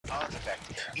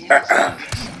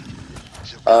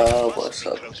What's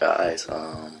up, guys?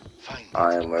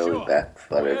 I am really back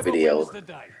for another video,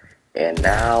 and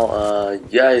now,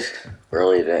 you guys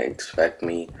really didn't expect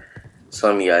me.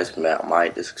 Some of you guys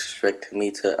might expect me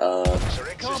to,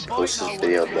 post this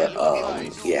video, but,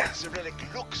 yeah.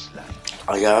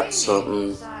 I got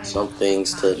some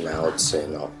things to announce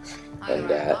and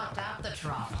that.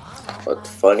 But the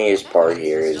funniest part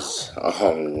here is,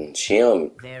 Numa,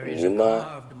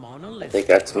 I think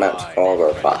that's map's called,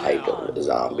 or Fido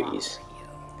Zombies.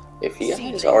 If you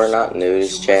guys are not new to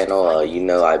this channel, you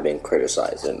know I've been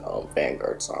criticizing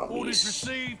Vanguard Zombies.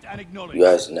 You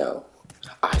guys know.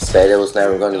 I said it was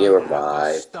never going to get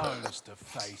revived.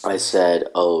 I said,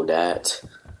 oh, that.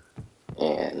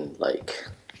 And, like,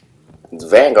 the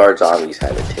Vanguard Zombies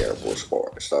had a terrible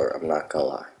start, I'm not going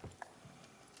to lie.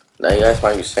 Now you guys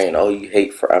might be saying, oh, you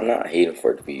hate for, I'm not hating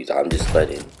for the views, I'm just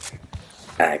letting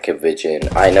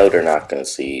Activision, I know they're not going to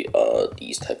see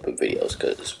these type of videos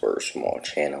because we're a small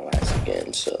channel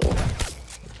again, so,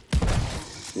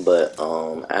 but,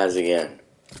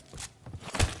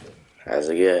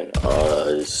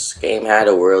 this game had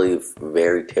a really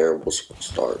very terrible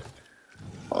zombies,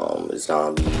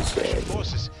 and,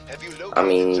 I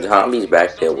mean, zombies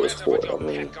back then was horrible, I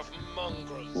mean,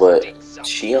 but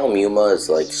Numa is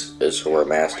like, is a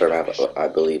remaster map, I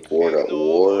believe, War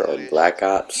or Black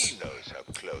Ops,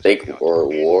 or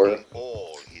War,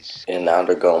 and now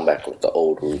they're going back with the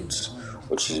old roots,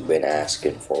 which he's been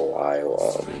asking for a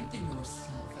while.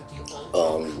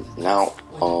 Now,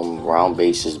 round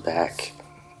base is back,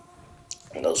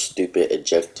 and those stupid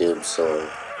objectives are,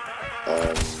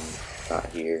 not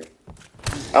here.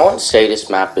 I wouldn't say this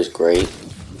map is great,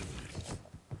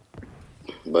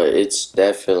 but it's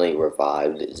definitely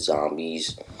revived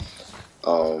zombies.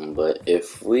 But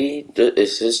if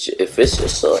it's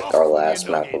just like our last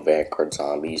map of Vanguard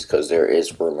Zombies, because there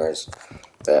is rumors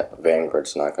that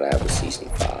Vanguard's not gonna have a season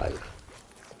 5.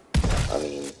 I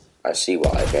mean, I see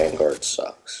why. Vanguard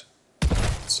sucks.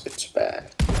 It's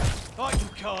bad.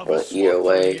 But either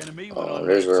way,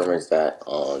 there's rumors that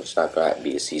it's not gonna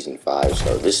be a season 5.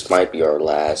 So this might be our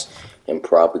last, and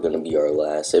probably gonna be our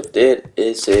last. If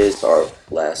this is our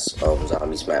last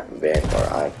zombies map in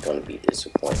Vanguard, I'm gonna be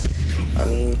disappointed. I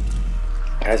mean,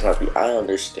 as might be, I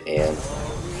understand.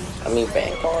 I mean,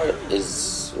 Vanguard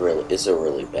is a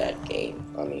really bad game.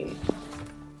 I mean,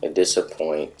 it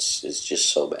disappoints. It's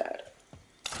just so bad.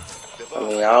 I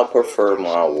mean, I'll prefer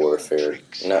Modern Warfare.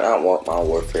 No, not Modern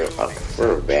Warfare. I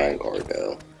prefer Vanguard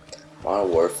though.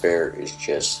 Modern Warfare is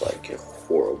just like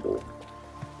horrible.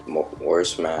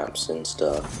 Worse maps and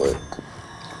stuff, but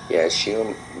yeah,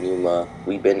 Numa,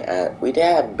 we did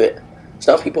have a bit.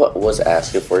 Some people was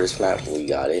asking for this map, we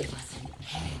got it.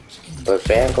 But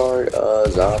Vanguard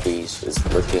Zombies is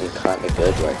looking kind of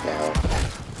good right now.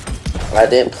 I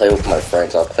didn't play with my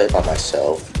friends, I played by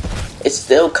myself. It's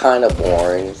still kind of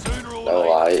boring, no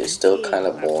lie, it's still kind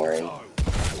of boring.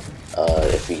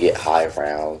 If you get high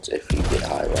rounds, I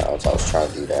was trying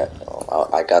to do that.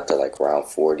 I got to like round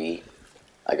 40.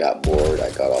 I got bored, I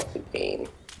got off the game.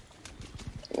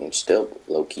 I'm still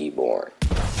low-key bored.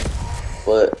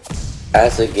 But,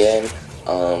 as again,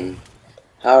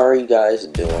 how are you guys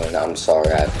doing? I'm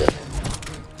sorry I have to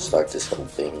start this whole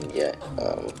thing yet.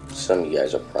 Some of you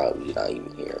guys are probably not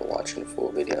even here watching the full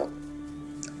video.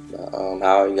 But,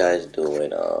 how are you guys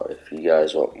doing? If you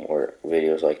guys want more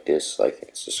videos like this, like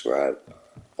and subscribe.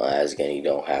 As again, you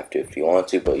don't have to if you want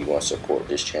to, but you want to support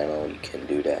this channel, you can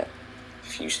do that.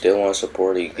 If you still want to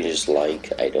support it, you can just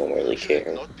like. I don't really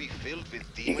care.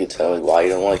 You can tell me why you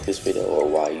don't like this video or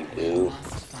why you do.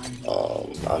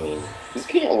 I mean, you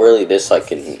can't really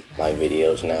dislike in my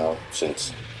videos now,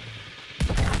 since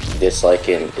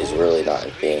disliking is really not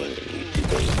a thing in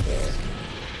YouTube anymore.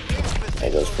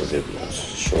 That goes for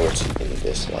videos, shorts you can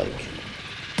dislike.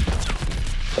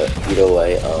 But either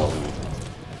way,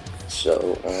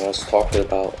 so let's talk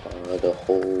about the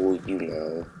whole,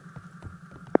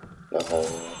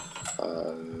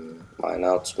 my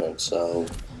announcement. So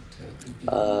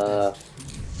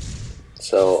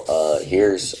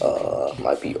here's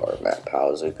my BR map.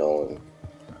 How's it going?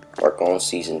 Work on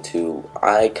season 2.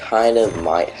 I kind of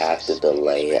might have to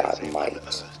delay it. I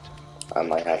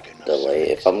might have to delay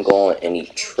it if I'm going any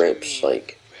trips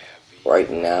like right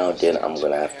now. Then I'm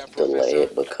gonna have to delay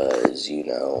it because I'm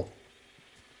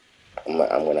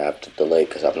gonna have to delay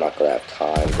because I'm not gonna have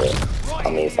time. But I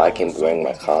mean, if I can bring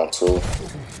my console,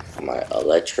 my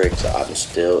electrics, I'm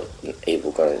still gonna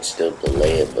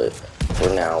delay it. But for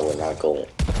now, we're not going.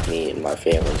 Me and my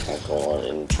family's not going on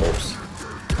any trips.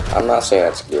 I'm not saying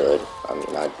that's good. I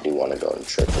mean, I do want to go on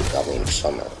trips. I mean,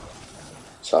 summer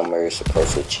summer, you're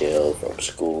supposed to chill from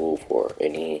school for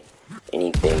anything.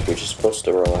 You're just supposed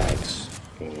to relax.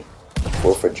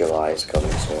 4th of July is coming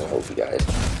soon. I hope you guys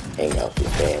hang out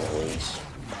with families.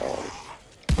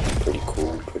 Pretty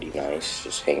cool, pretty nice.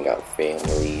 Just hang out with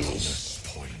families,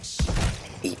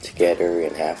 eat together,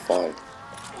 and have fun.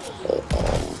 But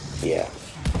yeah.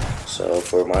 So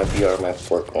for my VR map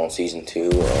work on season 2,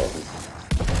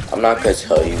 I'm not gonna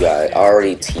tell you guys. I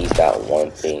already teased out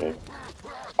one thing.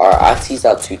 Or I teased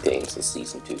out 2 things in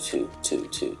season 2.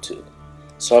 Two.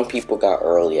 Some people got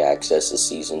early access to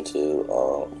season 2.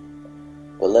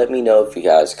 But let me know if you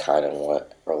guys kind of want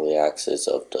early access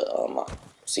of the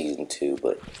season 2.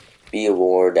 But be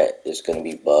aware that there's gonna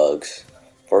be bugs.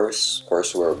 First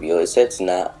review. It said it's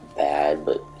not bad,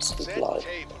 but it's a lot of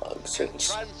bugs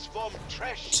since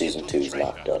season 2 is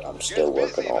not done. I'm still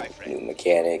working on new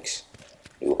mechanics,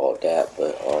 do all that.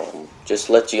 But just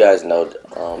to let you guys know,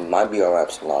 my VR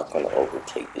maps are not gonna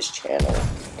overtake this channel.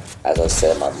 As I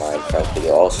said, my Minecraft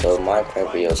video. Also,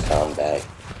 Minecraft videos come back.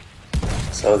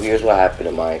 So here's what happened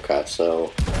in Minecraft.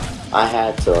 So I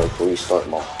had to like restart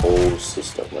my whole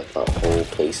system, like my whole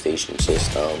PlayStation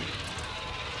system.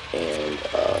 And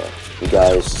you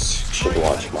guys should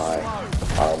watch mine.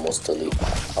 I almost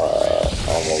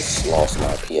lost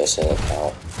my PSN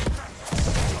account.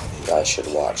 You guys should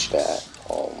watch that.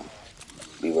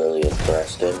 Be really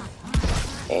interesting.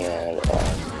 And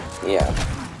yeah,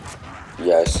 you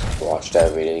guys watch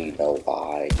that video, you know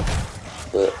why.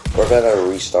 But we're gonna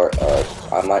restart.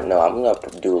 I'm gonna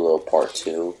do a little part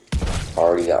 2. I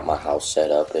already got my house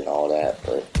set up and all that,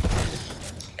 but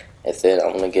and then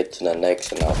I'm gonna get to the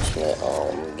next announcement.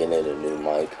 Getting a new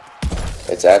mic.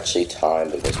 It's actually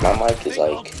time because my mic is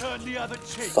like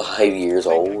 5 years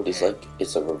old. It's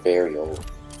very old.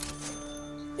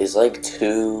 It's like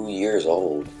 2 years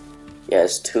old. Yeah,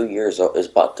 it's 2 years old. It's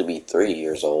about to be 3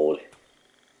 years old.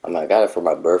 I mean, I got it for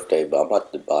my birthday, but I'm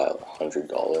about to buy a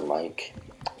 $100 mic.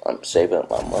 I'm saving up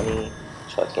my money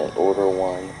so I can order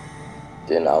one.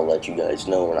 Then I'll let you guys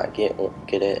know when I get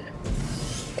it.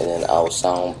 And then I'll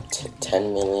sound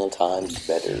 10 million times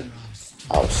better.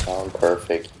 I'll sound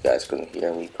perfect. You guys can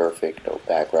hear me perfect. No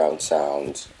background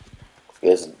sounds.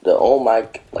 Because the old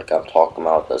mic, like I'm talking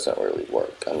about, doesn't really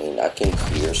work. I mean, I can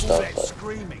hear stuff, but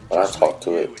when I talk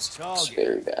to it, it's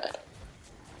very bad.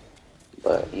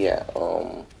 But yeah,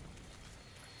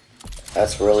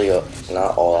 that's really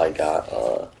not all I got.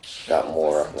 Got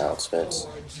more announcements.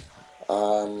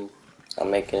 I'm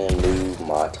making a new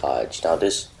montage. Now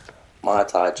this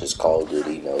montage is Call of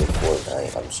Duty, no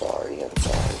Fortnite. I'm sorry.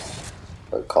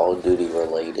 But Call of Duty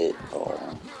related.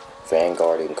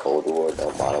 Vanguard and Cold War,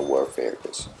 no Modern Warfare.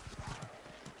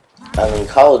 I mean,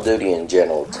 Call of Duty in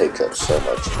general takes up so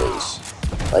much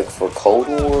space. Like for Cold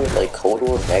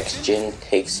War Next Gen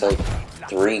takes like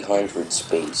 300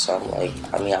 space. I'm like,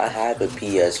 I mean, I have a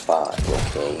PS5,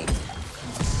 okay?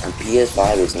 And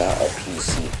PS5 is not a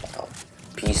PC now.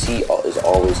 PC is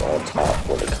always on top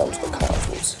when it comes to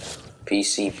consoles.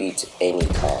 PC beats any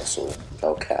console,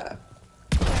 no cap.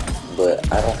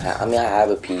 But I have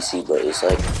a PC, but it's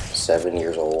like 7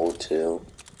 years old too.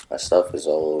 My stuff is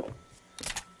old.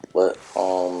 But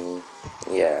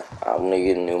yeah, I'm gonna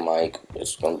get a new mic.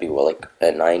 It's gonna be like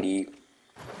at 90,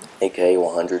 aka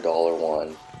 $100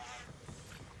 one.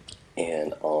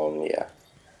 And yeah.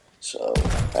 So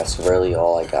that's really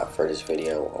all I got for this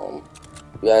video.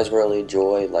 If you guys really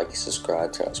enjoy, like,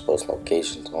 subscribe, turn post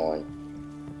notifications on,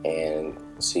 and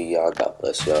see y'all. God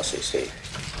bless y'all. Stay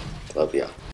safe. Love y'all.